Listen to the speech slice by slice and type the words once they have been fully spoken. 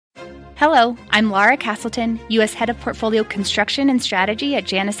Hello, I'm Laura Castleton, U.S. Head of Portfolio Construction and Strategy at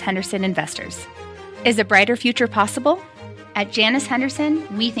Janus Henderson Investors. Is a brighter future possible? At Janus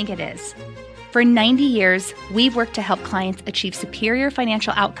Henderson, we think it is. For 90 years, we've worked to help clients achieve superior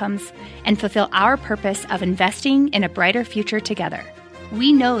financial outcomes and fulfill our purpose of investing in a brighter future together.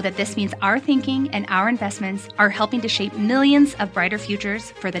 We know that this means our thinking and our investments are helping to shape millions of brighter futures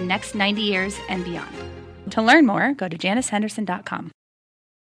for the next 90 years and beyond. To learn more, go to janushenderson.com.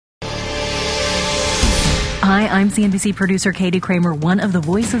 Hi, I'm CNBC producer Katie Kramer, one of the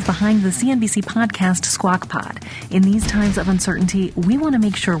voices behind the CNBC podcast Squawk Pod. In these times of uncertainty, we want to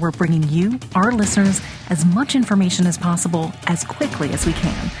make sure we're bringing you, our listeners, as much information as possible as quickly as we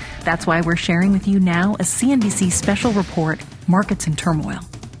can. That's why we're sharing with you now a CNBC special report, Markets in Turmoil.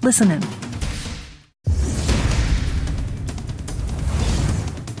 Listen in.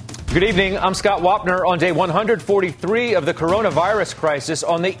 Good evening. I'm Scott Wapner on day 143 of the coronavirus crisis.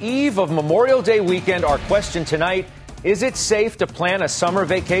 On the eve of Memorial Day weekend, our question tonight, is it safe to plan a summer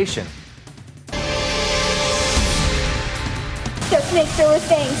vacation? Just make sure we're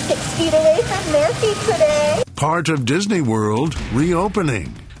staying 6 feet away from their feet today. Part of Disney World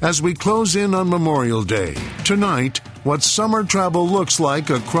reopening. As we close in on Memorial Day, tonight, what summer travel looks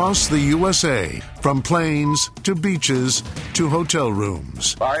like across the USA, from planes to beaches to hotel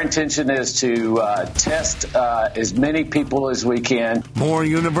rooms. Our intention is to test as many people as we can. More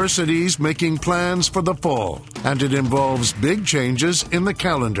universities making plans for the fall, and it involves big changes in the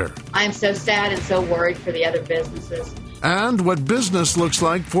calendar. I'm so sad and so worried for the other businesses. And what business looks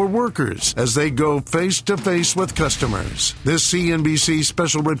like for workers as they go face-to-face with customers. This CNBC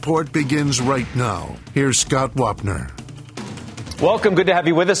special report begins right now. Here's Scott Wapner. Welcome. Good to have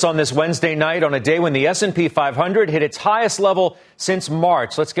you with us on this Wednesday night on a day when the S&P 500 hit its highest level since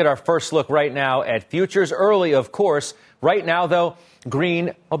March. Let's get our first look right now at futures. Early, of course. Right now, though,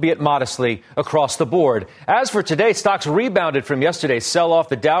 green, albeit modestly, across the board. As for today, stocks rebounded from yesterday's sell-off.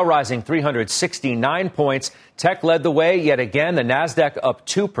 The Dow rising 369 points. Tech led the way yet again. The Nasdaq up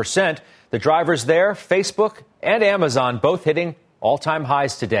 2%. The drivers there, Facebook and Amazon, both hitting all-time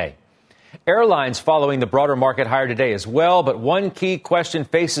highs today. Airlines following the broader market higher today as well. But one key question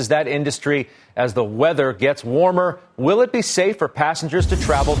faces that industry as the weather gets warmer. Will it be safe for passengers to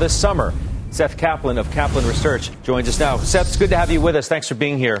travel this summer? Seth Kaplan of Kaplan Research joins us now. Seth, it's good to have you with us. Thanks for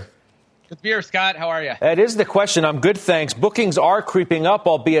being here. Good to be here, Scott. How are you? That is the question. I'm good, thanks. Bookings are creeping up,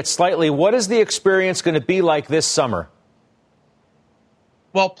 albeit slightly. What is the experience going to be like this summer?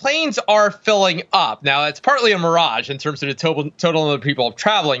 Well, planes are filling up. Now, it's partly a mirage in terms of the total number of people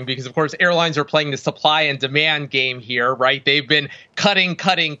traveling because, of course, airlines are playing the supply and demand game here, right? They've been cutting.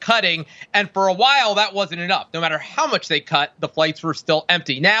 And for a while, that wasn't enough. No matter how much they cut, the flights were still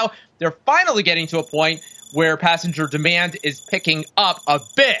empty. Now, they're finally getting to a point where passenger demand is picking up a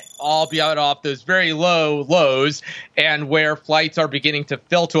bit, albeit off those very low lows, and where flights are beginning to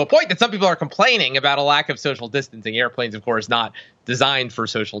fill to a point that some people are complaining about a lack of social distancing. Airplanes, of course, not designed for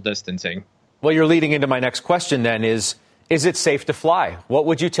social distancing. Well, you're leading into my next question then is it safe to fly? What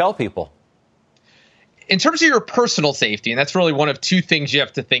would you tell people? In terms of your personal safety, and that's really one of two things you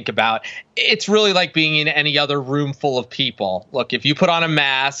have to think about, it's really like being in any other room full of people. Look, if you put on a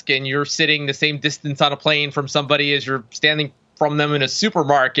mask and you're sitting the same distance on a plane from somebody as you're standing from them in a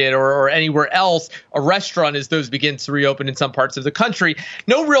supermarket or anywhere else, a restaurant, as those begin to reopen in some parts of the country,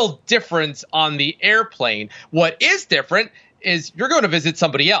 no real difference on the airplane. What is different is you're going to visit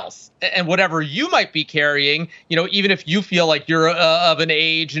somebody else, and whatever you might be carrying, even if you feel like you're of an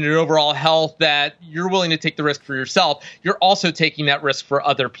age and an overall health that you're willing to take the risk for yourself, you're also taking that risk for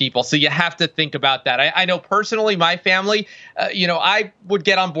other people. So you have to think about that. I know personally, my family, I would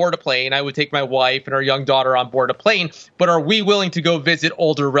get on board a plane. I would take my wife and our young daughter on board a plane, but are we willing to go visit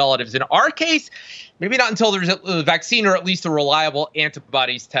older relatives? In our case, maybe not until there's a vaccine or at least a reliable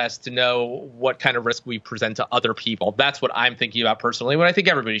antibodies test to know what kind of risk we present to other people. That's what I'm thinking about personally, what I think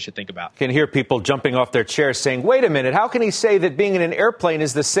everybody should think about. Can hear people jumping off their chairs saying, wait a minute, how can he say that being in an airplane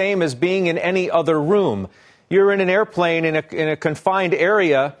is the same as being in any other room? You're in an airplane in a confined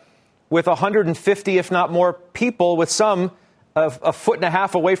area with 150, if not more, people with some a foot and a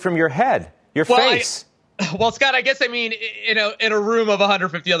half away from your head, your face. Well, Scott, I guess I mean in a room of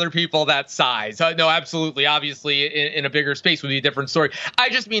 150 other people that size. No, absolutely. Obviously, in a bigger space would be a different story. I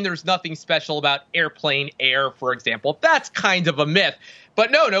just mean there's nothing special about airplane air, for example. That's kind of a myth. But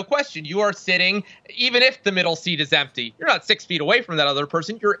no question. You are sitting, even if the middle seat is empty, you're not 6 feet away from that other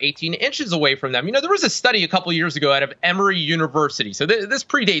person. You're 18 inches away from them. There was a study a couple years ago out of Emory University. So this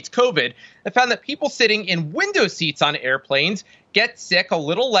predates COVID that found that people sitting in window seats on airplanes get sick a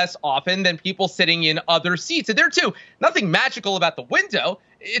little less often than people sitting in other seats. And there, too, nothing magical about the window.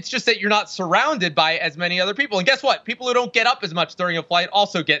 It's just that you're not surrounded by as many other people. And guess what? People who don't get up as much during a flight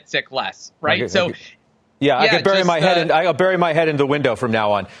also get sick less, right? I could bury my head. I'll bury my head in the window from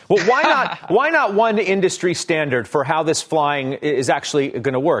now on. Well, why not? Why not one industry standard for how this flying is actually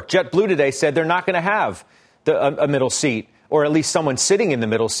going to work? JetBlue today said they're not going to have a middle seat, or at least someone sitting in the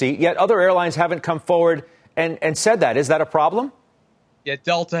middle seat. Yet other airlines haven't come forward and said that. Is that a problem? Yeah,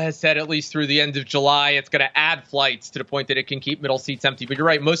 Delta has said at least through the end of July it's going to add flights to the point that it can keep middle seats empty. But you're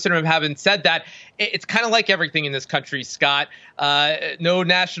right, most of them haven't said that. It's kind of like everything in this country, Scott. No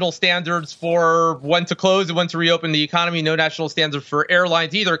national standards for when to close and when to reopen the economy. No national standards for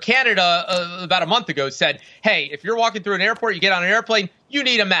airlines either. Canada, about a month ago, said, hey, if you're walking through an airport, you get on an airplane, you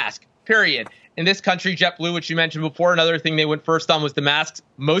need a mask, period. In this country, JetBlue, which you mentioned before, another thing they went first on was the masks.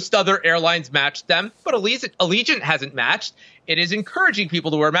 Most other airlines matched them, but Allegiant hasn't matched. It is encouraging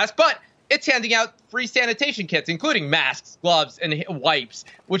people to wear masks, but it's handing out free sanitation kits, including masks, gloves, and wipes,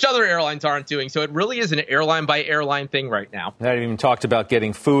 which other airlines aren't doing. So it really is an airline-by-airline thing right now. I haven't even talked about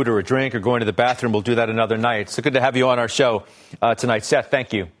getting food or a drink or going to the bathroom. We'll do that another night. So good to have you on our show tonight. Seth,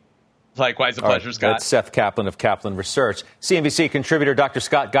 thank you. Likewise, a pleasure, Scott. That's Seth Kaplan of Kaplan Research. CNBC contributor Dr.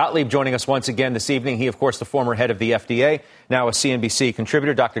 Scott Gottlieb joining us once again this evening. He, of course, the former head of the FDA, now a CNBC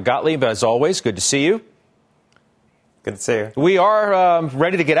contributor. Dr. Gottlieb, as always, good to see you. Good to see you. We are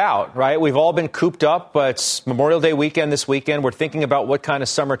ready to get out, right? We've all been cooped up, but it's Memorial Day weekend this weekend. We're thinking about what kind of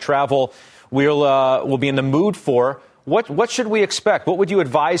summer travel we'll be in the mood for. What should we expect? What would you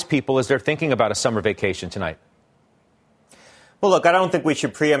advise people as they're thinking about a summer vacation tonight? Well, look, I don't think we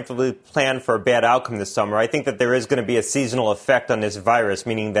should preemptively plan for a bad outcome this summer. I think that there is going to be a seasonal effect on this virus,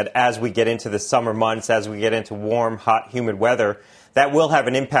 meaning that as we get into the summer months, as we get into warm, hot, humid weather, that will have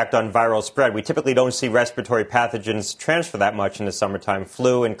an impact on viral spread. We typically don't see respiratory pathogens transfer that much in the summertime.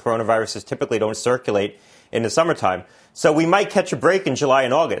 Flu and coronaviruses typically don't circulate in the summertime. So we might catch a break in July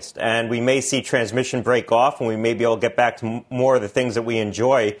and August, and we may see transmission break off, and we may be able to get back to more of the things that we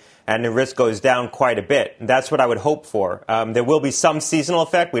enjoy, and the risk goes down quite a bit. And that's what I would hope for. There will be some seasonal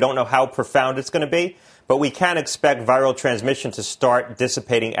effect. We don't know how profound it's going to be, but we can expect viral transmission to start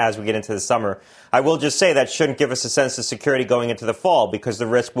dissipating as we get into the summer. I will just say that shouldn't give us a sense of security going into the fall, because the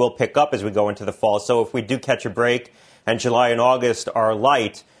risk will pick up as we go into the fall. So if we do catch a break and July and August are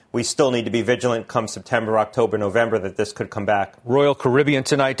light, we still need to be vigilant come September, October, November that this could come back. Royal Caribbean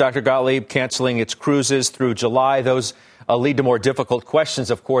tonight, Dr. Gottlieb, canceling its cruises through July. Those lead to more difficult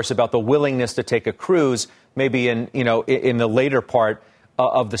questions, of course, about the willingness to take a cruise, maybe in the later part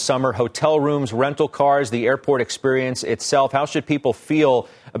of the summer. Hotel rooms, rental cars, the airport experience itself. How should people feel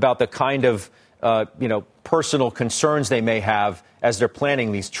about the kind of personal concerns they may have as they're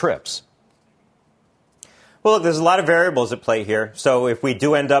planning these trips? Well, look, there's a lot of variables at play here. So if we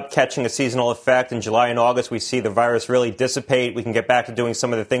do end up catching a seasonal effect in July and August, we see the virus really dissipate. We can get back to doing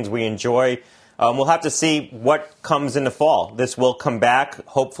some of the things we enjoy. We'll have to see what comes in the fall. This will come back.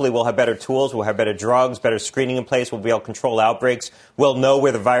 Hopefully we'll have better tools. We'll have better drugs, better screening in place. We'll be able to control outbreaks. We'll know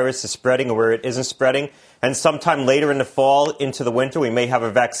where the virus is spreading or where it isn't spreading. And sometime later in the fall into the winter, we may have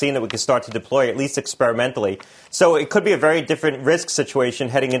a vaccine that we can start to deploy, at least experimentally. So it could be a very different risk situation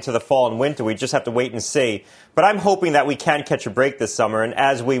heading into the fall and winter. We just have to wait and see. But I'm hoping that we can catch a break this summer. And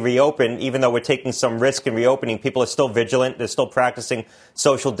as we reopen, even though we're taking some risk in reopening, people are still vigilant. They're still practicing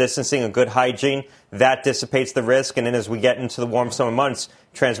social distancing and good hygiene. That dissipates the risk. And then as we get into the warm summer months,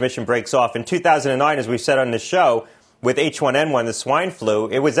 transmission breaks off. In 2009, as we said on this show, with H1N1, the swine flu,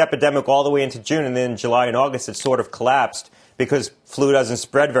 it was epidemic all the way into June, and then in July and August it sort of collapsed because flu doesn't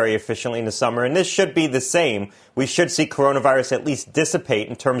spread very efficiently in the summer. And this should be the same. We should see coronavirus at least dissipate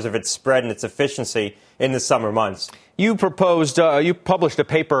in terms of its spread and its efficiency in the summer months. You published a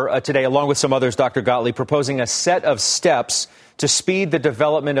paper today, along with some others, Dr. Gottlieb, proposing a set of steps to speed the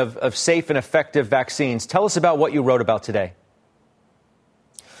development of safe and effective vaccines. Tell us about what you wrote about today.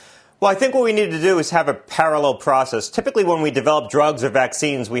 Well, I think what we need to do is have a parallel process. Typically, when we develop drugs or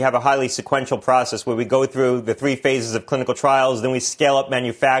vaccines, we have a highly sequential process where we go through the 3 phases of clinical trials, then we scale up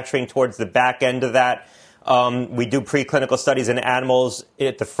manufacturing towards the back end of that. We do preclinical studies in animals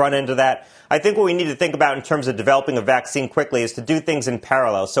at the front end of that. I think what we need to think about in terms of developing a vaccine quickly is to do things in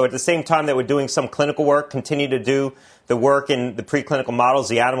parallel. So at the same time that we're doing some clinical work, continue to do the work in the preclinical models,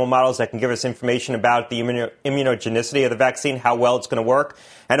 the animal models that can give us information about the immunogenicity of the vaccine, how well it's going to work,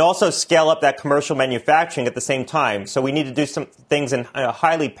 and also scale up that commercial manufacturing at the same time. So we need to do some things in a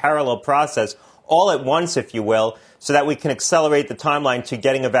highly parallel process, all at once, if you will, so that we can accelerate the timeline to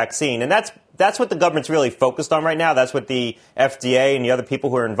getting a vaccine. And that's what the government's really focused on right now. That's what the FDA and the other people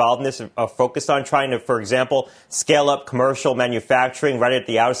who are involved in this are focused on, trying to, for example, scale up commercial manufacturing right at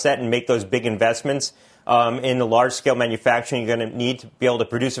the outset and make those big investments in the large-scale manufacturing. You're going to need to be able to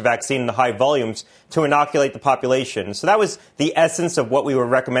produce a vaccine in the high volumes to inoculate the population. So that was the essence of what we were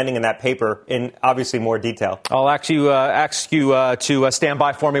recommending in that paper in obviously more detail. I'll ask you to stand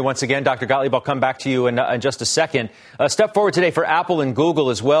by for me once again. Dr. Gottlieb, I'll come back to you in just a second. A step forward today for Apple and Google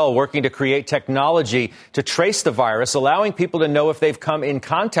as well, working to create technology to trace the virus, allowing people to know if they've come in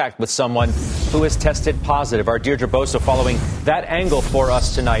contact with someone who has tested positive. Our Deirdre Bosa following that angle for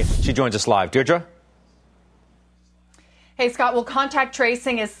us tonight. She joins us live. Deirdre? Hey, Scott, well, contact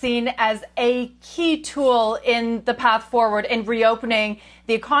tracing is seen as a key tool in the path forward in reopening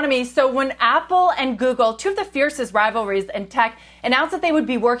the economy. So when Apple and Google, two of the fiercest rivalries in tech, announced that they would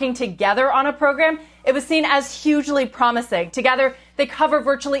be working together on a program, it was seen as hugely promising. Together, they cover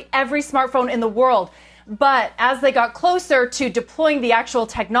virtually every smartphone in the world. But as they got closer to deploying the actual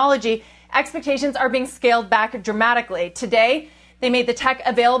technology, expectations are being scaled back dramatically. Today, they made the tech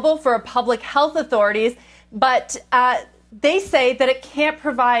available for public health authorities, but they say that it can't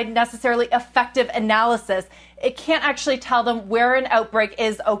provide necessarily effective analysis. It can't actually tell them where an outbreak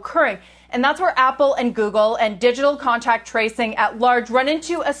is occurring. And that's where Apple and Google and digital contact tracing at large run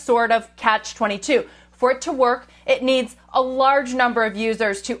into a sort of catch-22. For it to work, it needs a large number of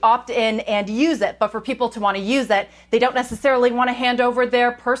users to opt in and use it. But for people to want to use it, they don't necessarily want to hand over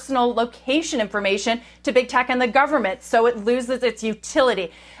their personal location information to big tech and the government, so it loses its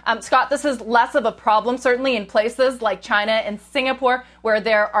utility. Scott, this is less of a problem, certainly in places like China and Singapore, where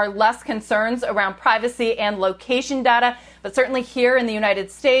there are less concerns around privacy and location data. But certainly here in the United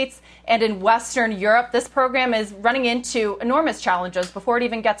States and in Western Europe, this program is running into enormous challenges before it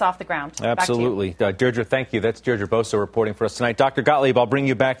even gets off the ground. Absolutely. Deirdre, thank you. That's Deirdre Bosa reporting for us tonight. Dr. Gottlieb, I'll bring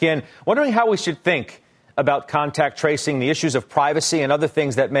you back in. Wondering how we should think about contact tracing, the issues of privacy and other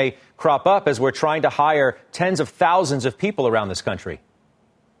things that may crop up as we're trying to hire tens of thousands of people around this country.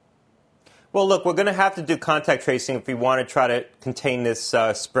 Well, look, we're going to have to do contact tracing if we want to try to contain this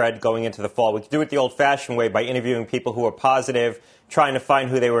spread going into the fall. We can do it the old-fashioned way by interviewing people who are positive, trying to find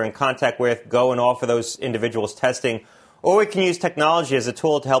who they were in contact with, go and offer those individuals testing. Or we can use technology as a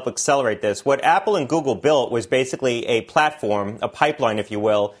tool to help accelerate this. What Apple and Google built was basically a platform, a pipeline, if you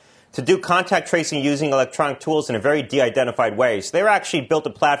will, to do contact tracing using electronic tools in a very de-identified way. So they actually built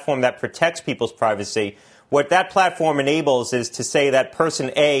a platform that protects people's privacy. What that platform enables is to say that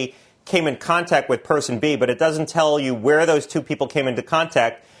person A came in contact with person B, but it doesn't tell you where those two people came into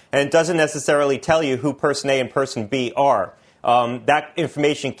contact, and it doesn't necessarily tell you who person A and person B are. That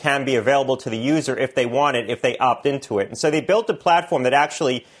information can be available to the user if they want it, if they opt into it. And so they built a platform that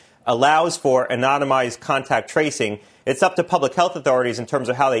actually allows for anonymized contact tracing. It's up to public health authorities in terms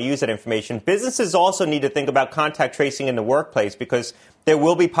of how they use that information. Businesses also need to think about contact tracing in the workplace because there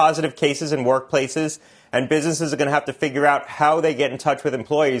will be positive cases in workplaces, and businesses are going to have to figure out how they get in touch with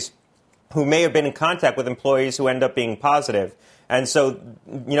employees who may have been in contact with employees who end up being positive. And so,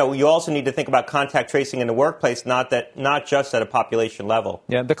 you also need to think about contact tracing in the workplace, not just at a population level.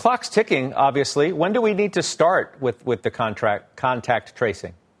 Yeah, the clock's ticking, obviously. When do we need to start with the contact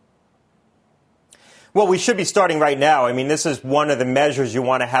tracing? Well, we should be starting right now. I mean, this is one of the measures you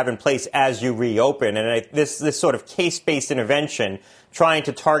want to have in place as you reopen. And this sort of case-based intervention, trying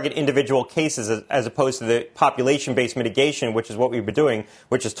to target individual cases as opposed to the population-based mitigation, which is what we've been doing,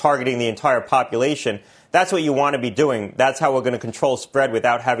 which is targeting the entire population. That's what you want to be doing. That's how we're going to control spread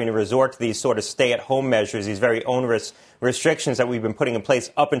without having to resort to these sort of stay-at-home measures, these very onerous restrictions that we've been putting in place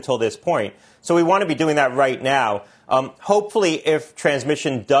up until this point. So we want to be doing that right now. Hopefully, if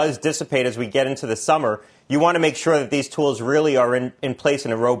transmission does dissipate as we get into the summer, you want to make sure that these tools really are in place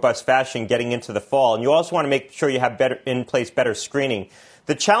in a robust fashion getting into the fall. And you also want to make sure you have in place better screening.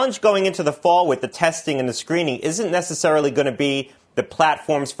 The challenge going into the fall with the testing and the screening isn't necessarily going to be the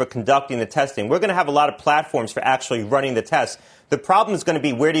platforms for conducting the testing. We're going to have a lot of platforms for actually running the tests. The problem is going to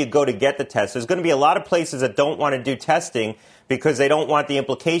be, where do you go to get the test? There's going to be a lot of places that don't want to do testing because they don't want the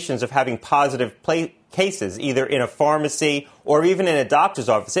implications of having positive cases, either in a pharmacy or even in a doctor's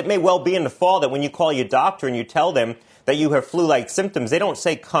office. It may well be in the fall that when you call your doctor and you tell them that you have flu-like symptoms, they don't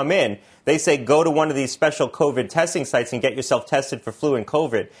say come in. They say go to one of these special COVID testing sites and get yourself tested for flu and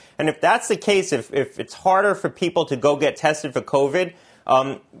COVID. And if that's the case, if it's harder for people to go get tested for COVID,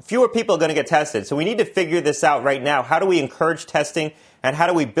 fewer people are going to get tested. So we need to figure this out right now. How do we encourage testing, and how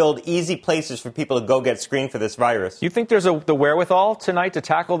do we build easy places for people to go get screened for this virus? You think there's the wherewithal tonight to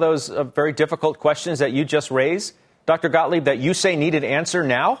tackle those very difficult questions that you just raised, Dr. Gottlieb, that you say need an answer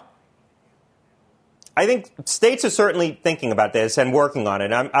now? I think states are certainly thinking about this and working on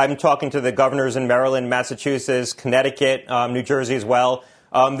it. I'm talking to the governors in Maryland, Massachusetts, Connecticut, New Jersey as well.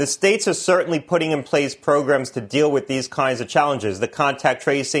 The states are certainly putting in place programs to deal with these kinds of challenges, the contact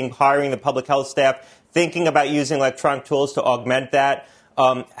tracing, hiring the public health staff, thinking about using electronic tools to augment that.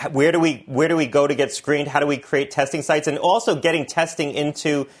 Where do we go to get screened? How do we create testing sites? And also getting testing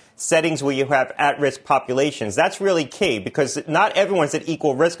into settings where you have at-risk populations. That's really key because not everyone's at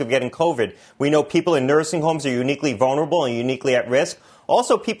equal risk of getting COVID. We know people in nursing homes are uniquely vulnerable and uniquely at risk.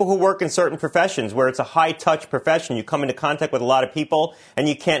 Also, people who work in certain professions where it's a high-touch profession. You come into contact with a lot of people and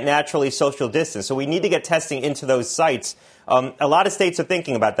you can't naturally social distance. So we need to get testing into those sites. A lot of states are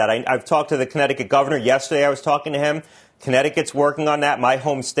thinking about that. I've talked to the Connecticut governor. Yesterday I was talking to him. Connecticut's working on that, my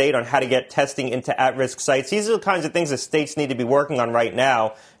home state, on how to get testing into at-risk sites. These are the kinds of things that states need to be working on right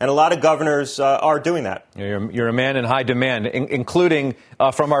now, and a lot of governors are doing that. You're a man in high demand, including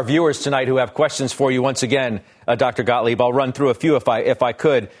from our viewers tonight who have questions for you once again, Dr. Gottlieb. I'll run through a few if I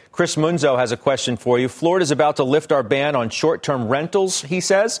could. Chris Munzo has a question for you. Florida's about to lift our ban on short-term rentals, he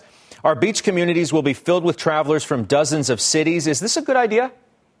says. Our beach communities will be filled with travelers from dozens of cities. Is this a good idea?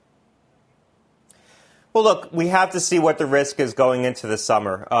 Well, look, we have to see what the risk is going into the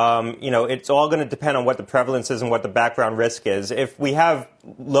summer. It's all going to depend on what the prevalence is and what the background risk is. If we have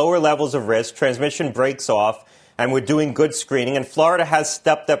lower levels of risk, transmission breaks off, and we're doing good screening, and Florida has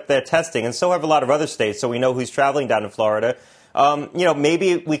stepped up their testing, and so have a lot of other states, so we know who's traveling down to Florida.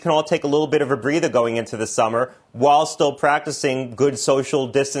 Maybe we can all take a little bit of a breather going into the summer while still practicing good social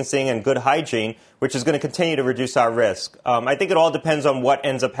distancing and good hygiene, which is going to continue to reduce our risk. I think it all depends on what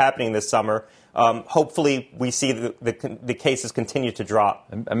ends up happening this summer. Hopefully, we see the cases continue to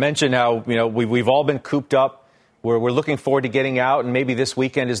drop. I mentioned how we've all been cooped up. We're looking forward to getting out, and maybe this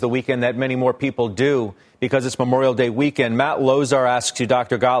weekend is the weekend that many more people do because it's Memorial Day weekend. Matt Lozar asks you,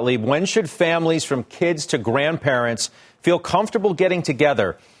 Dr. Gottlieb, when should families from kids to grandparents feel comfortable getting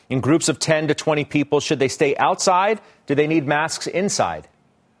together in groups of 10 to 20 people? Should they stay outside? Do they need masks inside?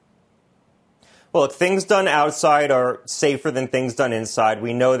 Well, look, things done outside are safer than things done inside.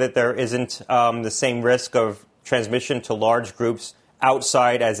 We know that there isn't the same risk of transmission to large groups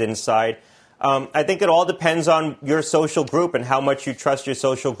outside as inside. I think it all depends on your social group and how much you trust your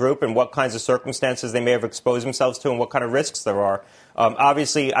social group and what kinds of circumstances they may have exposed themselves to and what kind of risks there are.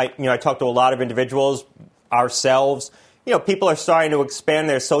 Obviously, I talked to a lot of individuals, ourselves. People are starting to expand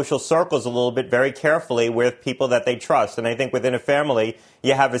their social circles a little bit very carefully with people that they trust. And I think within a family,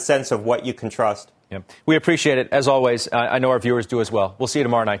 you have a sense of what you can trust. Yeah. We appreciate it, as always. I know our viewers do as well. We'll see you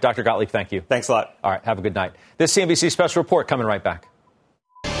tomorrow night. Dr. Gottlieb, thank you. Thanks a lot. All right. Have a good night. This CNBC special report coming right back.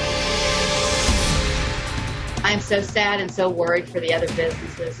 I'm so sad and so worried for the other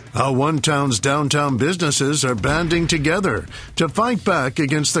businesses. How one town's downtown businesses are banding together to fight back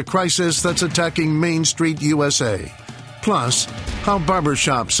against the crisis that's attacking Main Street USA. Plus, how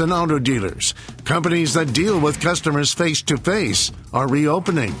barbershops and auto dealers, companies that deal with customers face-to-face, are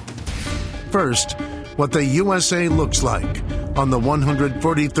reopening. First, what the USA looks like on the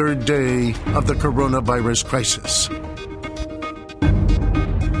 143rd day of the coronavirus crisis.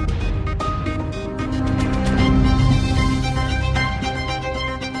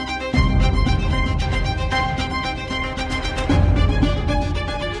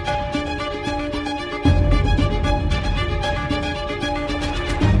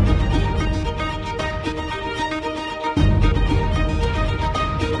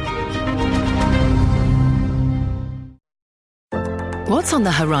 What's on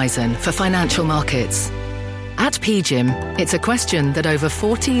the horizon for financial markets? At PGIM, it's a question that over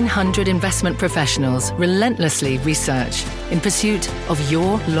 1,400 investment professionals relentlessly research in pursuit of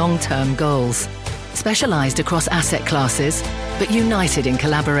your long-term goals. Specialized across asset classes, but united in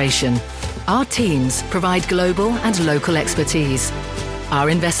collaboration, our teams provide global and local expertise. Our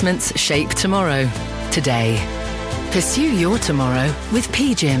investments shape tomorrow, today. Pursue your tomorrow with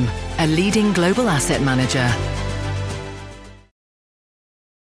PGIM, a leading global asset manager.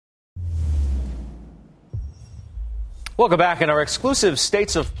 Welcome back. In our exclusive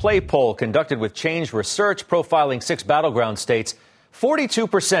States of Play poll conducted with Change Research profiling 6 battleground states,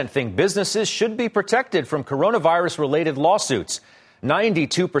 42% think businesses should be protected from coronavirus-related lawsuits.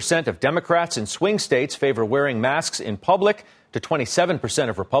 92% of Democrats in swing states favor wearing masks in public, to 27%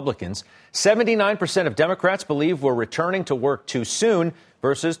 of Republicans. 79% of Democrats believe we're returning to work too soon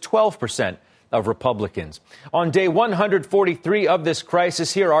versus 12% of Republicans. On day 143 of this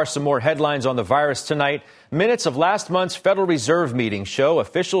crisis, here are some more headlines on the virus tonight. Minutes of last month's Federal Reserve meeting show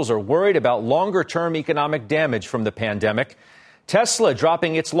officials are worried about longer-term economic damage from the pandemic. Tesla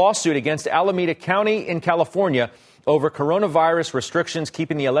dropping its lawsuit against Alameda County in California over coronavirus restrictions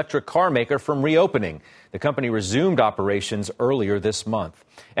keeping the electric car maker from reopening. The company resumed operations earlier this month.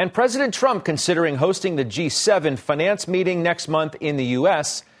 And President Trump considering hosting the G7 finance meeting next month in the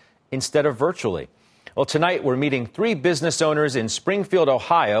U.S. instead of virtually. Well, tonight we're meeting 3 business owners in Springfield,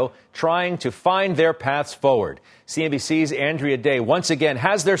 Ohio, trying to find their paths forward. CNBC's Andrea Day once again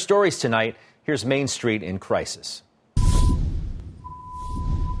has their stories tonight. Here's Main Street in crisis.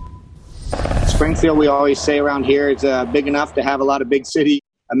 Springfield, we always say around here, is big enough to have a lot of big city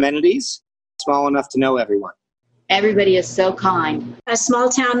amenities, small enough to know everyone. Everybody is so kind. A small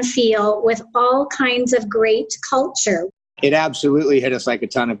town feel with all kinds of great culture. It absolutely hit us like a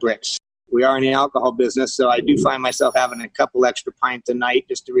ton of bricks. We are in the alcohol business, so I do find myself having a couple extra pints a night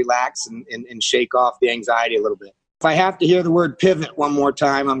just to relax and shake off the anxiety a little bit. If I have to hear the word pivot one more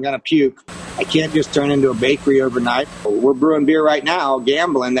time, I'm going to puke. I can't just turn into a bakery overnight. We're brewing beer right now,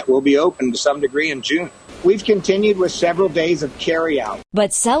 gambling that will be open to some degree in June. We've continued with several days of carry-out.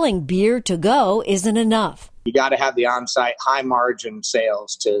 But selling beer to go isn't enough. You got to have the on-site high-margin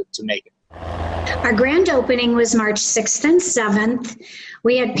sales to make it. Our grand opening was March 6th and 7th.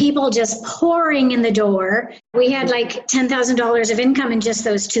 We had people just pouring in the door. We had like $10,000 of income in just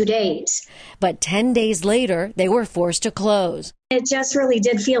those 2 days. But 10 days later, they were forced to close. It just really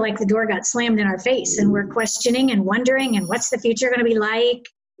did feel like the door got slammed in our face, and we're questioning and wondering, and what's the future going to be like?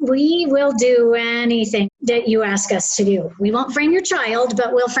 We will do anything that you ask us to do. We won't frame your child,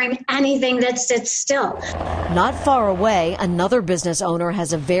 but we'll frame anything that sits still. Not far away, another business owner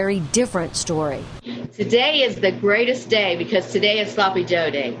has a very different story. Today is the greatest day because today is Sloppy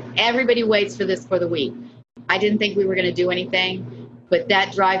Joe Day. Everybody waits for this for the week. I didn't think we were going to do anything, but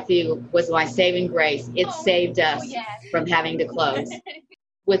that drive-through was my saving grace. It saved us from having to close.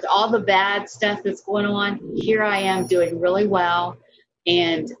 With all the bad stuff that's going on, here I am doing really well.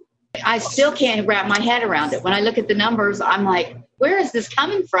 And I still can't wrap my head around it. When I look at the numbers, I'm like, where is this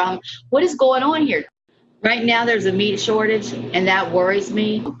coming from? What is going on here? Right now, there's a meat shortage, and that worries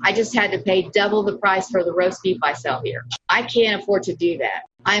me. I just had to pay double the price for the roast beef I sell here. I can't afford to do that.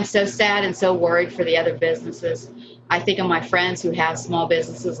 I'm so sad and so worried for the other businesses. I think of my friends who have small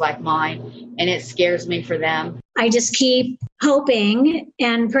businesses like mine, and it scares me for them. I just keep hoping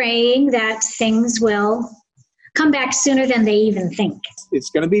and praying that things will come back sooner than they even think. It's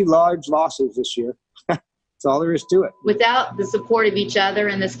going to be large losses this year. That's all there is to it. Without the support of each other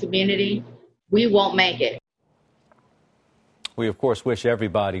in this community, we won't make it. We, of course, wish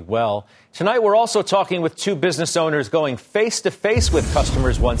everybody well. Tonight, we're also talking with 2 business owners going face-to-face with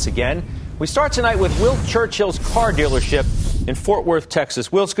customers once again. We start tonight with Will Churchill's car dealership in Fort Worth,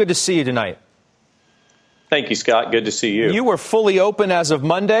 Texas. Will, it's good to see you tonight. Thank you, Scott. Good to see you. You were fully open as of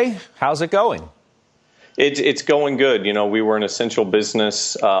Monday. How's it going? It's going good. You know, we were an essential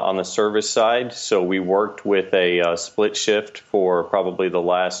business on the service side, so we worked with a split shift for probably the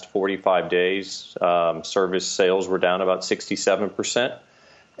last 45 days. Service sales were down about 67%.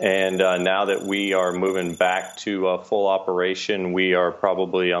 And now that we are moving back to full operation, we are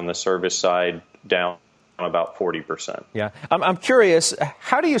probably on the service side down about 40%. Yeah. I'm curious,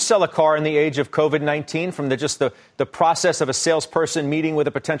 how do you sell a car in the age of COVID-19 from the process of a salesperson meeting with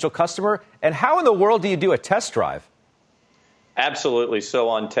a potential customer? And how in the world do you do a test drive? Absolutely. So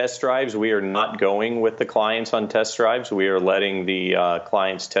on test drives, we are not going with the clients on test drives. We are letting the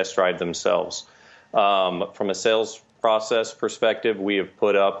clients test drive themselves. From a sales process perspective, we have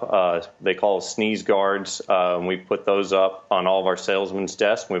put up, they call sneeze guards. We put those up on all of our salesmen's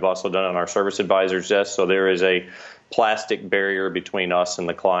desks. We've also done it on our service advisor's desk. So there is a plastic barrier between us and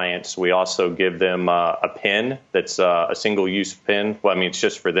the clients. We also give them a pin that's a single-use pin. Well, I mean, it's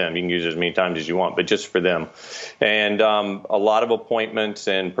just for them. You can use it as many times as you want, but just for them. And a lot of appointments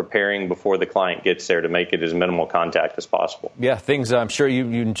and preparing before the client gets there to make it as minimal contact as possible. Yeah, things I'm sure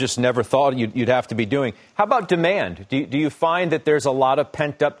you just never thought you'd have to be doing. How about demand? Do you find that there's a lot of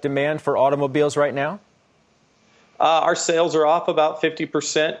pent-up demand for automobiles right now? Our sales are off about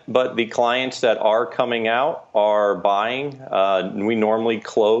 50%, but the clients that are coming out are buying. We normally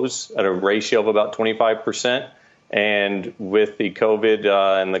close at a ratio of about 25%. And with the COVID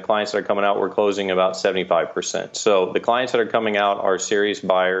and the clients that are coming out, we're closing about 75%. So the clients that are coming out are serious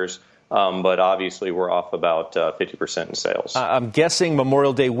buyers, but obviously we're off about 50% in sales. I'm guessing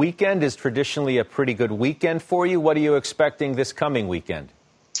Memorial Day weekend is traditionally a pretty good weekend for you. What are you expecting this coming weekend?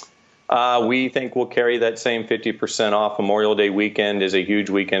 We think we'll carry that same 50% off. Memorial Day weekend is a huge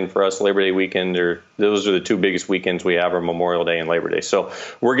weekend for us. Labor Day weekend, those are the 2 biggest weekends we have, are Memorial Day and Labor Day. So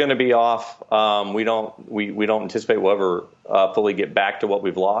we're going to be off. We don't anticipate we'll ever fully get back to what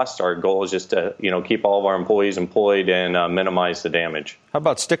we've lost. Our goal is just to keep all of our employees employed and minimize the damage. How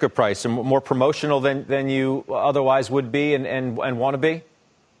about sticker price? And more promotional than you otherwise would be and want to be?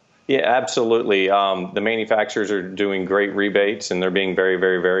 Yeah, absolutely. The manufacturers are doing great rebates, and they're being very,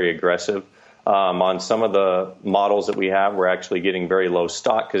 very, very aggressive. On some of the models that we have, we're actually getting very low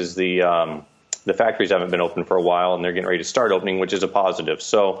stock because the the factories haven't been open for a while, and they're getting ready to start opening, which is a positive.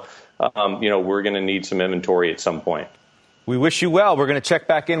 So, we're going to need some inventory at some point. We wish you well. We're going to check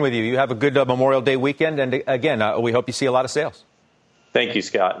back in with you. You have a good Memorial Day weekend. And again, we hope you see a lot of sales. Thank you,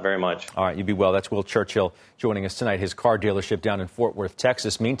 Scott, very much. All right, you be well. That's Will Churchill joining us tonight, his car dealership down in Fort Worth,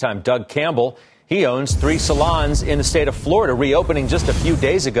 Texas. Meantime, Doug Campbell, he owns 3 salons in the state of Florida, reopening just a few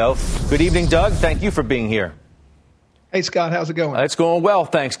days ago. Good evening, Doug. Thank you for being here. Hey, Scott, how's it going? It's going well,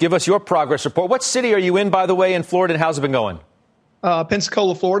 thanks. Give us your progress report. What city are you in, by the way, in Florida, and how's it been going?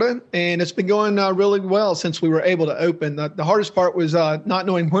 Pensacola, Florida, and it's been going really well since we were able to open. The hardest part was not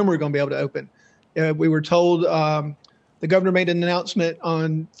knowing when we were going to be able to open. We were told the governor made an announcement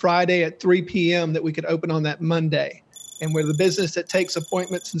on Friday at 3 p.m. that we could open on that Monday. And we're the business that takes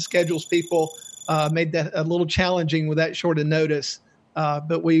appointments and schedules people, made that a little challenging with that short of notice.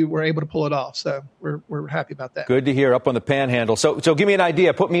 But we were able to pull it off. So we're happy about that. Good to hear, up on the Panhandle. So give me an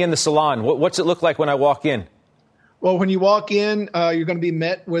idea. Put me in the salon. What's it look like when I walk in? Well, when you walk in, you're going to be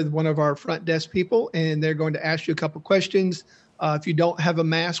met with one of our front desk people, and they're going to ask you a couple questions. If you don't have a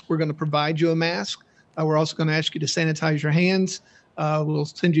mask, we're going to provide you a mask. We're also going to ask you to sanitize your hands. We'll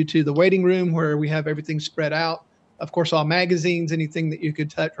send you to the waiting room where we have everything spread out. Of course, all magazines, anything that you could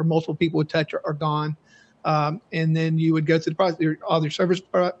touch or multiple people would touch are gone. And then you would go to the process. All your service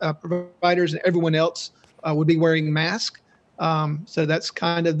providers and everyone else would be wearing masks. So that's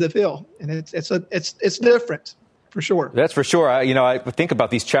kind of the feel, and it's different. For sure. That's for sure. I think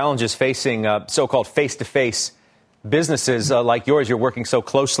about these challenges facing so-called face-to-face businesses like yours. You're working so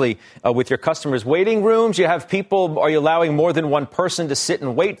closely with your customers. Waiting rooms, you have people, are you allowing more than one person to sit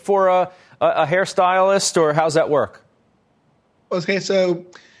and wait for a hairstylist, or how's that work? Okay, so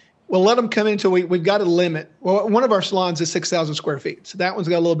we'll let them come in until we've got a limit. Well, one of our salons is 6,000 square feet. So that one's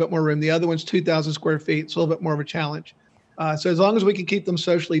got a little bit more room. The other one's 2,000 square feet. It's a little bit more of a challenge. So as long as we can keep them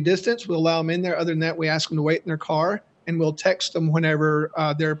socially distanced, we'll allow them in there. Other than that, we ask them to wait in their car, and we'll text them whenever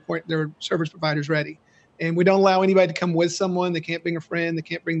their service provider's ready. And we don't allow anybody to come with someone. They can't bring a friend. They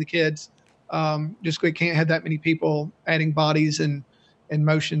can't bring the kids. We can't have that many people adding bodies and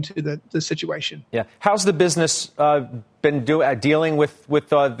motion to the situation. Yeah. How's the business been dealing with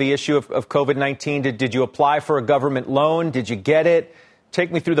the issue of COVID-19? Did you apply for a government loan? Did you get it?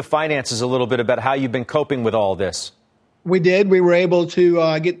 Take me through the finances a little bit about how you've been coping with all this. We did. We were able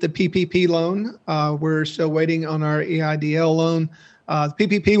to get the PPP loan. We're still waiting on our EIDL loan. The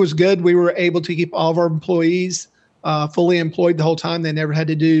PPP was good. We were able to keep all of our employees fully employed the whole time. They never had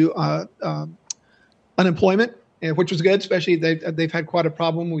to do unemployment, which was good, especially they've had quite a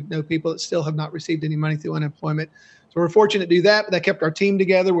problem. We know people that still have not received any money through unemployment. So we're fortunate to do that. But that kept our team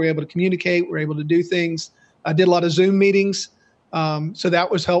together. We were able to communicate. We were able to do things. I did a lot of Zoom meetings. So that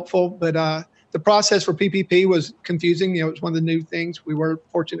was helpful. But the process for PPP was confusing. It was one of the new things. We were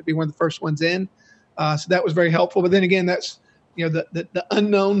fortunate to be one of the first ones in. So that was very helpful. But then again, that's the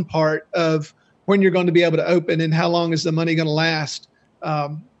unknown part of when you're going to be able to open and how long is the money going to last,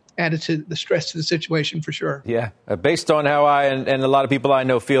 added to the stress to the situation for sure. Yeah. Based on how I and a lot of people I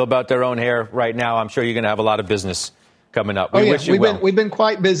know feel about their own hair right now, I'm sure you're going to have a lot of business coming up. We've been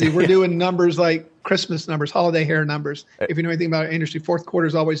quite busy. We're doing numbers like Christmas numbers, holiday hair numbers. If you know anything about our industry, fourth quarter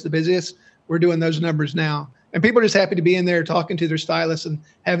is always the busiest. We're doing those numbers now. And people are just happy to be in there talking to their stylists and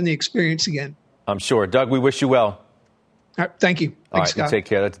having the experience again. I'm sure. Doug, we wish you well. All right, thank you. Thanks, all right, Scott. Take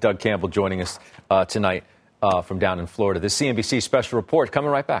care. That's Doug Campbell joining us tonight from down in Florida. This CNBC special report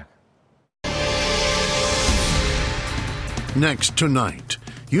coming right back. Next tonight,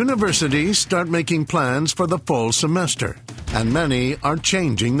 universities start making plans for the fall semester, and many are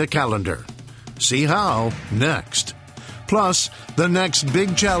changing the calendar. See how next. Plus, the next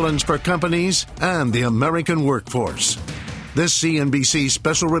big challenge for companies and the American workforce. This CNBC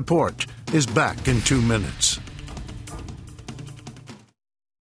special report is back in 2 minutes.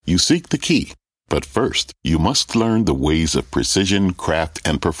 You seek the key, but first, you must learn the ways of precision, craft,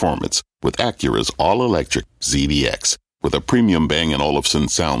 and performance with Acura's all-electric ZDX. With a premium Bang & Olufsen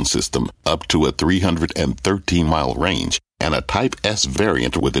sound system up to a 313-mile range and a Type S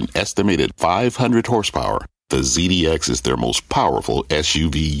variant with an estimated 500 horsepower, the ZDX is their most powerful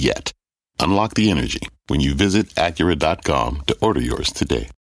SUV yet. Unlock the energy when you visit Acura.com to order yours today.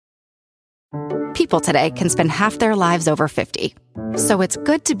 People today can spend half their lives over 50. So it's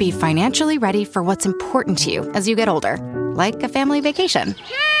good to be financially ready for what's important to you as you get older, like a family vacation.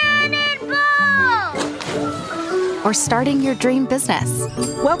 Or starting your dream business.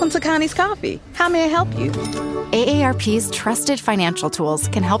 Welcome to Connie's Coffee. How may I help you? AARP's trusted financial tools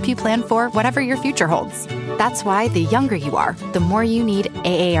can help you plan for whatever your future holds. That's why the younger you are, the more you need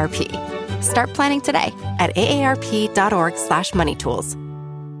AARP. Start planning today at aarp.org/moneytools.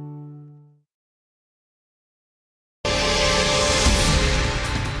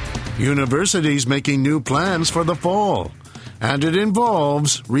 Universities making new plans for the fall. And it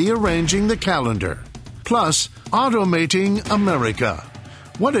involves rearranging the calendar. Plus, automating America.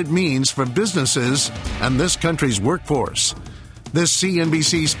 What it means for businesses and this country's workforce. This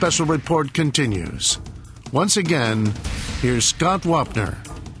CNBC special report continues. Once again, here's Scott Wapner.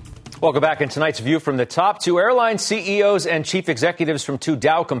 Welcome back. In tonight's View from the Top, 2 airline CEOs and chief executives from 2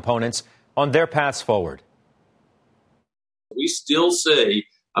 Dow components on their paths forward. We still see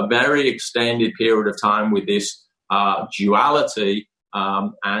a very extended period of time with this duality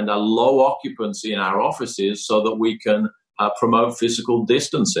and a low occupancy in our offices so that we can promote physical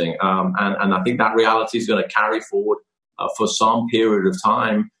distancing. And I think that reality is going to carry forward for some period of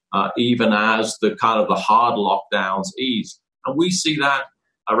time, even as the kind of the hard lockdowns ease. And we see that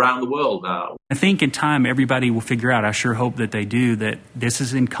around the world now. I think in time, everybody will figure out, I sure hope that they do, that this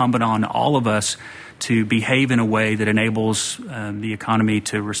is incumbent on all of us to behave in a way that enables the economy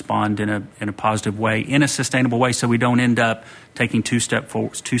to respond in a positive way, in a sustainable way, so we don't end up taking 2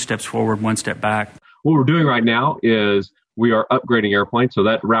 steps forward, 1 step back. What we're doing right now is we are upgrading airplanes. So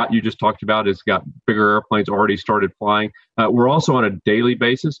that route you just talked about has got bigger airplanes already started flying. We're also on a daily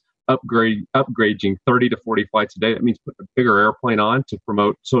basis upgrading 30 to 40 flights a day. That means putting a bigger airplane on to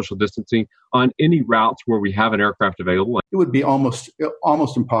promote social distancing on any routes where we have an aircraft available. It would be almost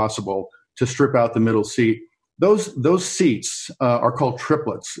impossible to strip out the middle seat. Those seats are called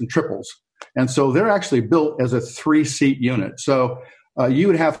triplets and triples. And so they're actually built as a 3-seat unit. So you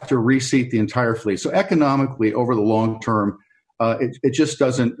would have to reseat the entire fleet. So economically, over the long term, it just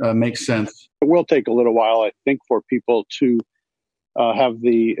doesn't make sense. It will take a little while, I think, for people to have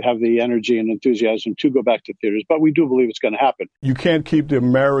the energy and enthusiasm to go back to theaters. But we do believe it's going to happen. You can't keep the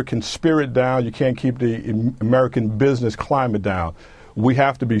American spirit down. You can't keep the American business climate down. We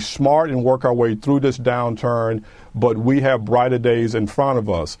have to be smart and work our way through this downturn, but we have brighter days in front of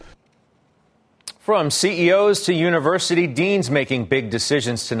us. From CEOs to university deans making big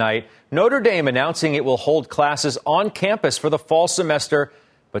decisions tonight, Notre Dame announcing it will hold classes on campus for the fall semester,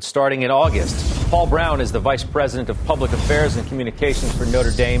 but starting in August. Paul Brown is the Vice President of Public Affairs and Communications for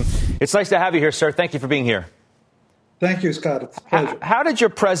Notre Dame. It's nice to have you here, sir. Thank you for being here. Thank you, Scott. It's a pleasure. How did your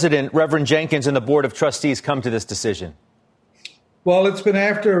president, Reverend Jenkins, and the Board of Trustees come to this decision? Well, it's been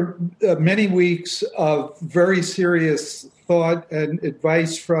after many weeks of very serious thought and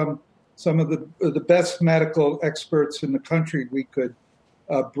advice from some of the best medical experts in the country we could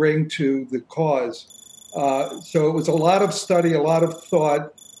bring to the cause. So it was a lot of study, a lot of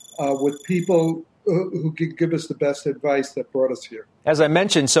thought with people who could give us the best advice that brought us here. As I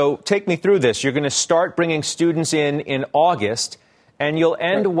mentioned, so take me through this. You're going to start bringing students in August, and you'll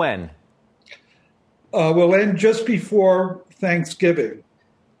end when? We'll end just before Thanksgiving.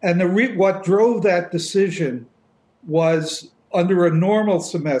 And what drove that decision was under a normal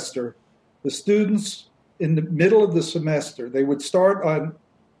semester, the students in the middle of the semester, they would start on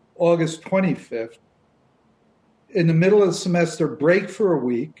August 25th. In the middle of the semester, break for a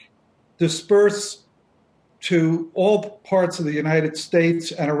week, disperse to all parts of the United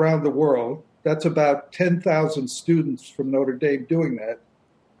States and around the world. That's about 10,000 students from Notre Dame doing that.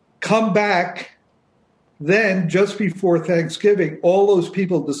 Come back. Then, just before Thanksgiving, all those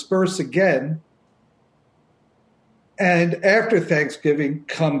people disperse again. And after Thanksgiving,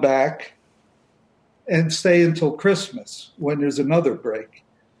 come back and stay until Christmas when there's another break.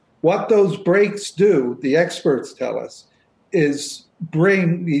 What those breaks do, the experts tell us, is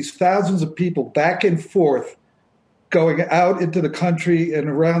bring these thousands of people back and forth, going out into the country and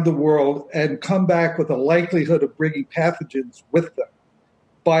around the world, and come back with a likelihood of bringing pathogens with them.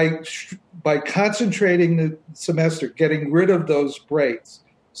 By concentrating the semester, getting rid of those breaks,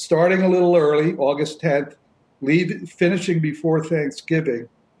 starting a little early, August 10th, finishing before Thanksgiving,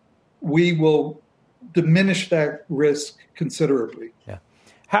 we will diminish that risk considerably. Yeah.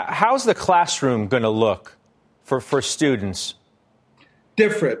 How's the classroom going to look for students?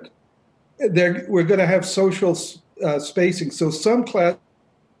 Different. We're going to have social spacing. So some class.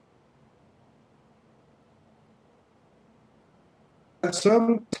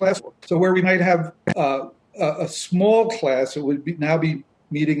 So where we might have a small class, it would now be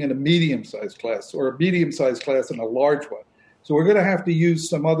meeting in a medium-sized class, or a medium-sized class in a large one. So we're going to have to use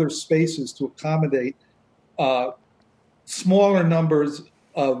some other spaces to accommodate smaller numbers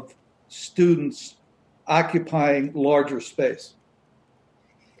of students occupying larger space.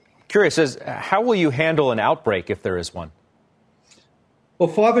 Curious, how will you handle an outbreak if there is one? Well,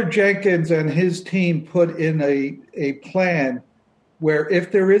 Father Jenkins and his team put in a plan where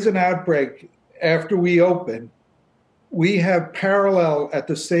if there is an outbreak after we open, we have parallel at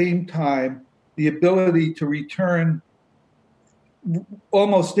the same time the ability to return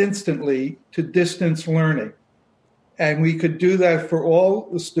almost instantly to distance learning. And we could do that for all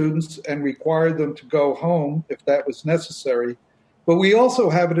the students and require them to go home if that was necessary. But we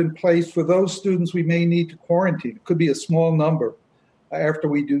also have it in place for those students we may need to quarantine. It could be a small number after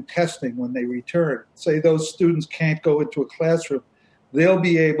we do testing when they return. Say those students can't go into a classroom, they'll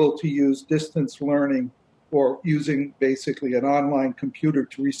be able to use distance learning or using basically an online computer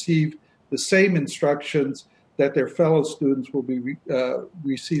to receive the same instructions that their fellow students will be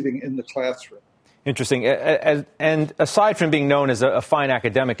receiving in the classroom. Interesting. And aside from being known as a fine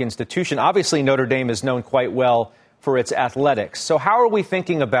academic institution, obviously Notre Dame is known quite well for its athletics. So how are we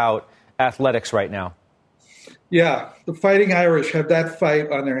thinking about athletics right now? Yeah, the Fighting Irish have that fight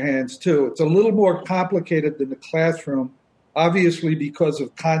on their hands, too. It's a little more complicated than the classroom, obviously because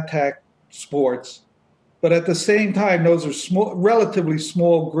of contact sports. But at the same time, those are small, relatively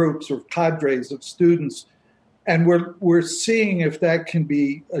small groups or cadres of students. And we're seeing if that can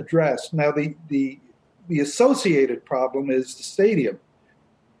be addressed. Now, the associated problem is the stadium.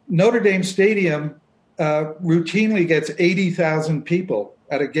 Notre Dame Stadium routinely gets 80,000 people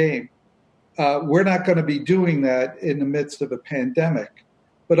at a game. We're not going to be doing that in the midst of a pandemic.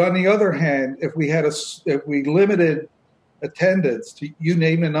 But on the other hand, if we limited attendance to, you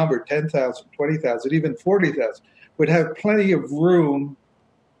name the number, 10,000, 20,000, even 40,000, we'd have plenty of room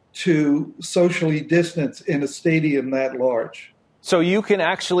to socially distance in a stadium that large. So you can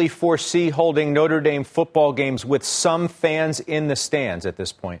actually foresee holding Notre Dame football games with some fans in the stands at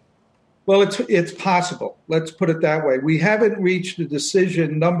this point? Well, it's possible. Let's put it that way. We haven't reached a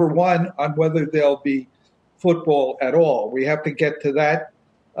decision, number one, on whether there'll be football at all. We have to get to that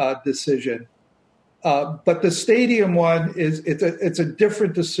decision. But the stadium one it's a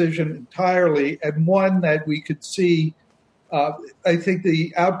different decision entirely, and one that we could see. I think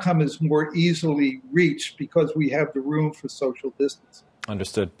the outcome is more easily reached because we have the room for social distancing.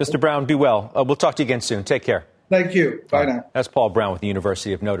 Understood. Mr. Brown, be well. We'll talk to you again soon. Take care. Thank you. Bye now. That's Paul Brown with the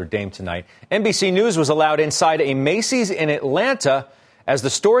University of Notre Dame tonight. NBC News was allowed inside a Macy's in Atlanta as the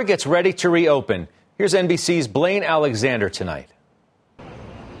store gets ready to reopen. Here's NBC's Blaine Alexander tonight.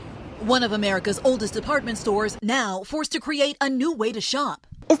 One of America's oldest department stores now forced to create a new way to shop.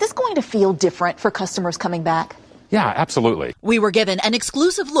 Is this going to feel different for customers coming back? Yeah, absolutely. We were given an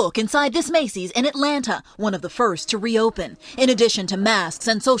exclusive look inside this Macy's in Atlanta, one of the first to reopen. In addition to masks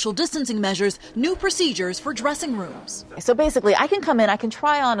and social distancing measures, new procedures for dressing rooms. So basically, I can come in, I can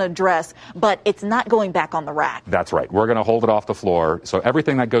try on a dress, but it's not going back on the rack. That's right. We're going to hold it off the floor. So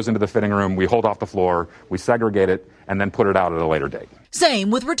everything that goes into the fitting room, we hold off the floor, we segregate it, and then put it out at a later date.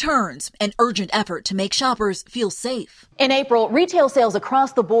 Same with returns, an urgent effort to make shoppers feel safe. In April, retail sales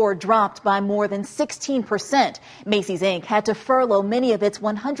across the board dropped by more than 16%. Macy's Inc. had to furlough many of its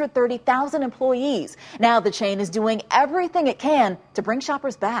 130,000 employees. Now the chain is doing everything it can to bring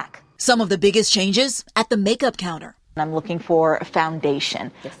shoppers back. Some of the biggest changes at the makeup counter. I'm looking for a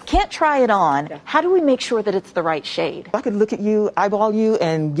foundation. Yes. Can't try it on. Yeah. How do we make sure that it's the right shade? I could look at you, eyeball you,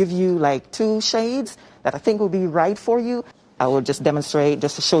 and give you like 2 shades that I think will be right for you. I will just demonstrate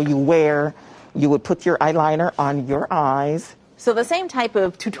just to show you where you would put your eyeliner on your eyes. So the same type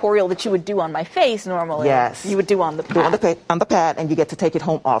of tutorial that you would do on my face normally, yes, you would do on the pad. On the pad, and you get to take it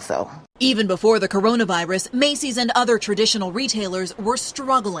home also. Even before the coronavirus, Macy's and other traditional retailers were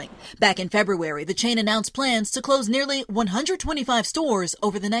struggling. Back in February, the chain announced plans to close nearly 125 stores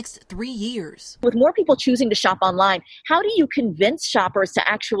over the next 3 years. With more people choosing to shop online, how do you convince shoppers to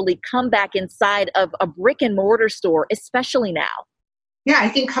actually come back inside of a brick and mortar store, especially now? Yeah, I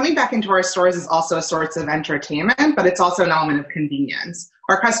think coming back into our stores is also a source of entertainment, but it's also an element of convenience.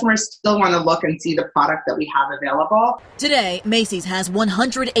 Our customers still want to look and see the product that we have available. Today, Macy's has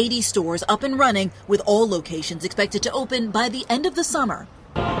 180 stores up and running, with all locations expected to open by the end of the summer.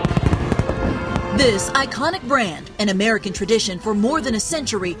 This iconic brand, an American tradition for more than a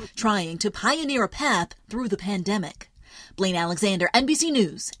century, trying to pioneer a path through the pandemic. Blaine Alexander, NBC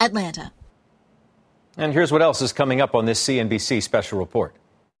News, Atlanta. And here's what else is coming up on this CNBC special report.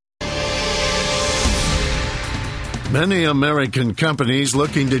 Many American companies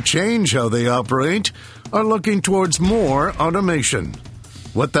looking to change how they operate are looking towards more automation.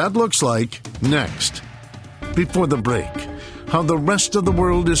 What that looks like next. Before the break, how the rest of the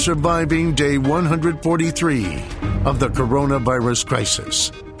world is surviving day 143 of the coronavirus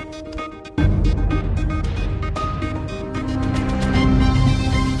crisis.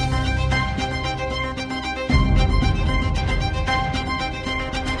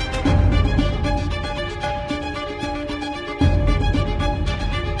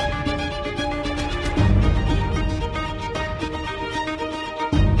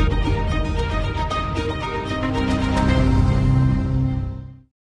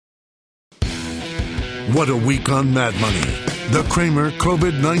 What a week on Mad Money. The Kramer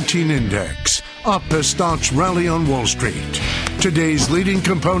COVID-19 Index, up as stocks rally on Wall Street. Today's leading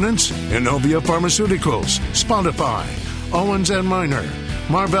components, Inovia Pharmaceuticals, Spotify, Owens & Minor,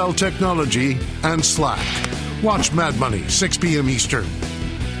 Marvell Technology, and Slack. Watch Mad Money, 6 p.m. Eastern.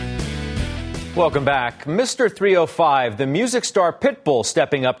 Welcome back. Mr. 305, the music star Pitbull,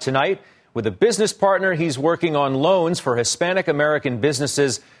 stepping up tonight. With a business partner, he's working on loans for Hispanic American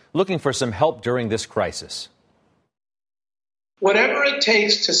businesses looking for some help during this crisis. Whatever it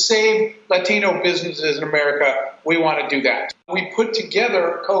takes to save Latino businesses in America, we want to do that. We put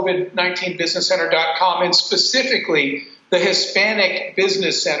together COVID-19businesscenter.com and specifically the Hispanic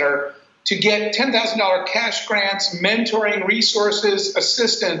Business Center to get $10,000 cash grants, mentoring, resources,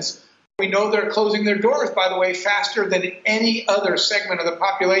 assistance. We know they're closing their doors, by the way, faster than any other segment of the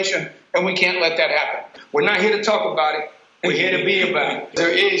population, and we can't let that happen. We're not here to talk about it. We're here to be about it. There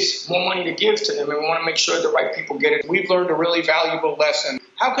is more money to give to them, and we want to make sure the right people get it. We've learned a really valuable lesson.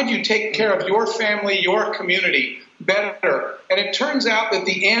 How could you take care of your family, your community better? And it turns out that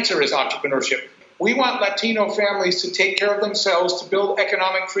the answer is entrepreneurship. We want Latino families to take care of themselves, to build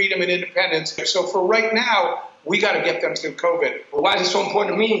economic freedom and independence. So for right now, we got to get them through COVID. Well, why is it so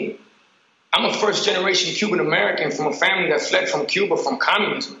important to me? I'm a first-generation Cuban-American from a family that fled from Cuba from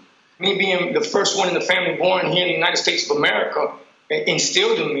communism. Me being the first one in the family born here in the United States of America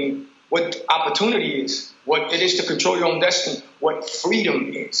instilled in me what opportunity is, what it is to control your own destiny, what freedom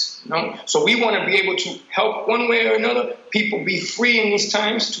is. You know? So we want to be able to help one way or another people be free in these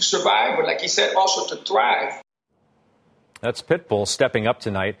times to survive, but like he said, also to thrive. That's Pitbull stepping up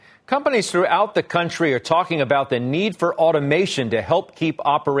tonight. Companies throughout the country are talking about the need for automation to help keep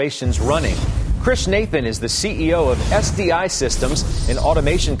operations running. Chris Nathan is the CEO of SDI Systems, an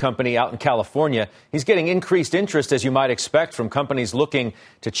automation company out in California. He's getting increased interest, as you might expect, from companies looking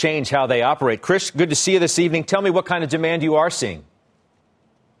to change how they operate. Chris, good to see you this evening. Tell me what kind of demand you are seeing.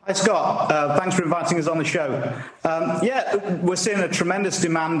 Hi, Scott. Thanks for inviting us on the show. We're seeing a tremendous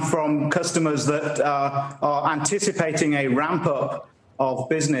demand from customers that are anticipating a ramp up of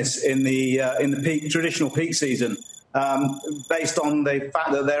business in the traditional peak season. Based on the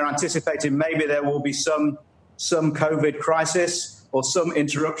fact that they're anticipating maybe there will be some COVID crisis or some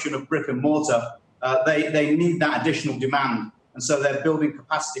interruption of brick and mortar, they need that additional demand. And so they're building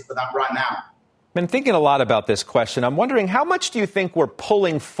capacity for that right now. I've been thinking a lot about this question. I'm wondering, how much do you think we're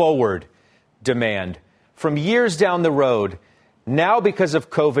pulling forward demand from years down the road now because of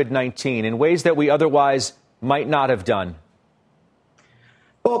COVID-19 in ways that we otherwise might not have done?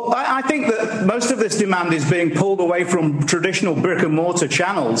 Well, I think that most of this demand is being pulled away from traditional brick and mortar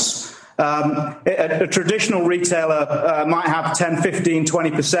channels. A traditional retailer might have 10, 15,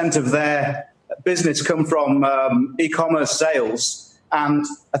 20% of their business come from e-commerce sales. And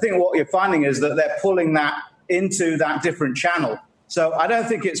I think what you're finding is that they're pulling that into that different channel. So I don't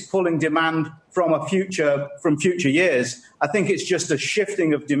think it's pulling demand from future years. I think it's just a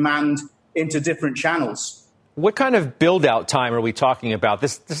shifting of demand into different channels. What kind of build-out time are we talking about?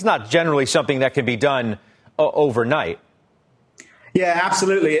 This is not generally something that can be done overnight. Yeah,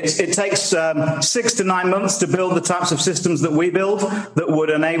 absolutely. It takes 6 to 9 months to build the types of systems that we build that would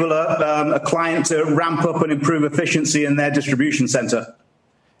enable a client to ramp up and improve efficiency in their distribution center.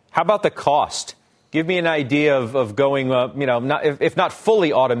 How about the cost? Give me an idea of going, if not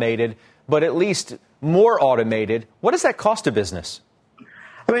fully automated, but at least more automated. What does that cost a business?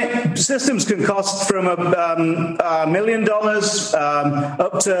 I mean, systems can cost from $1 million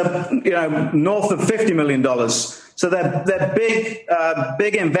up to north of $50 million. So they're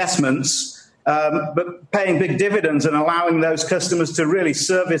big investments, but paying big dividends and allowing those customers to really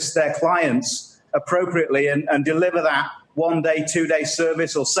service their clients appropriately and deliver that 1 day, 2 day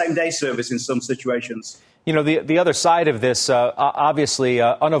service or same day service in some situations. You know, the other side of this, obviously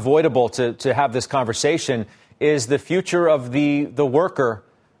unavoidable to have this conversation, is the future of the worker.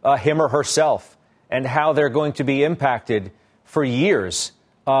 Him or herself, and how they're going to be impacted for years,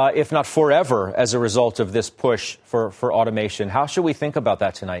 if not forever, as a result of this push for automation. How should we think about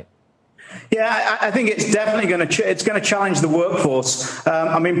that tonight? Yeah, I think it's definitely going to challenge the workforce.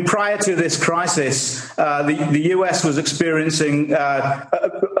 I mean, prior to this crisis, the U.S. was experiencing we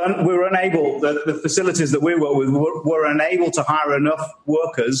were unable. The facilities that we work with were unable to hire enough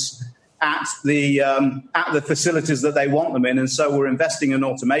workers at the facilities that they want them in, and so we're investing in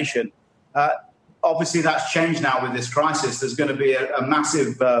automation. Obviously, that's changed now with this crisis. There's going to be a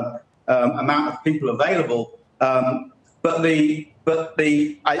massive amount of people available, but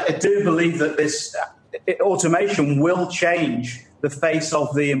I do believe that this automation will change the face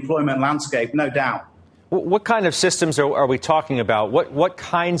of the employment landscape, no doubt. What kind of systems are we talking about? What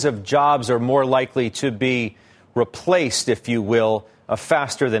kinds of jobs are more likely to be replaced, if you will,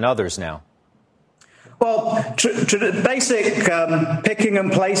 faster than others now? Well, basic picking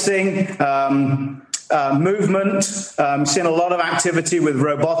and placing, movement, seeing a lot of activity with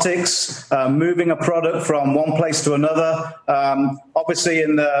robotics, moving a product from one place to another. Obviously,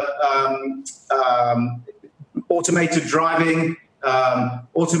 in the automated driving,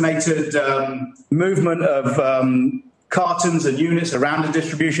 automated movement of cartons and units around a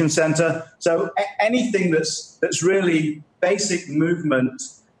distribution center. So anything that's really basic movement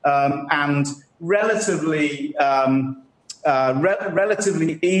and relatively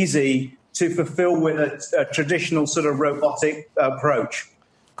easy to fulfill with a traditional sort of robotic approach.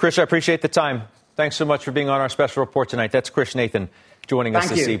 Krish, I appreciate the time. Thanks so much for being on our special report tonight. That's Krish Nathan joining us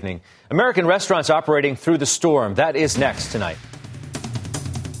this evening. American restaurants operating through the storm. That is next tonight.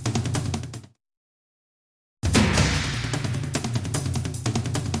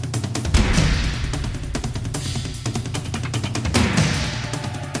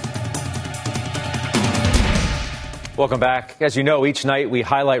 Welcome back. As you know, each night we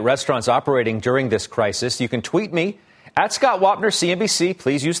highlight restaurants operating during this crisis. You can tweet me at Scott Wapner, CNBC.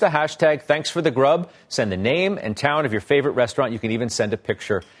 Please use the hashtag Thanks for the Grub. Send the name and town of your favorite restaurant. You can even send a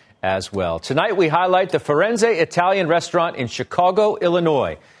picture as well. Tonight we highlight the Firenze Italian restaurant in Chicago,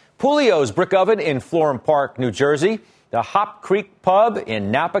 Illinois, Pulio's Brick Oven in Florham Park, New Jersey, the Hop Creek Pub in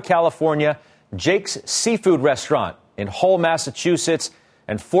Napa, California, Jake's Seafood Restaurant in Hull, Massachusetts,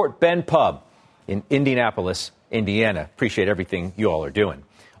 and Fort Bend Pub in Indianapolis, Indiana. Appreciate everything you all are doing.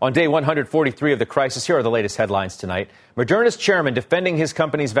 On day 143 of the crisis, here are the latest headlines tonight. Moderna's chairman defending his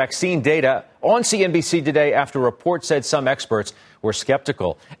company's vaccine data on CNBC today after a report said some experts were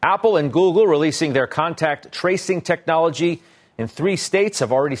skeptical. Apple and Google releasing their contact tracing technology in 3 states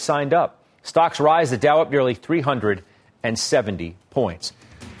have already signed up. Stocks rise, the Dow up nearly 370 points.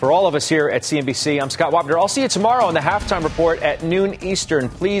 For all of us here at CNBC, I'm Scott Wapner. I'll see you tomorrow on the Halftime Report at noon Eastern.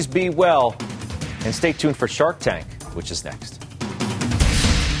 Please be well. And stay tuned for Shark Tank, which is next.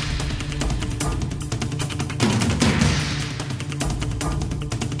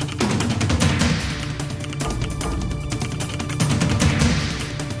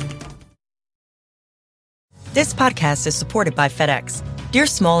 This podcast is supported by FedEx. Dear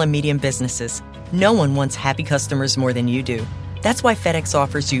small and medium businesses, no one wants happy customers more than you do. That's why FedEx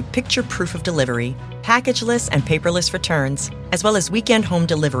offers you picture proof of delivery, packageless and paperless returns, as well as weekend home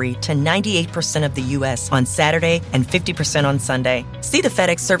delivery to 98% of the U.S. on Saturday and 50% on Sunday. See the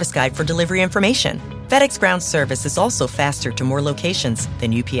FedEx service guide for delivery information. FedEx Ground service is also faster to more locations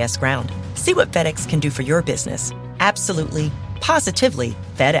than UPS Ground. See what FedEx can do for your business. Absolutely, positively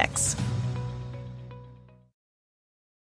FedEx.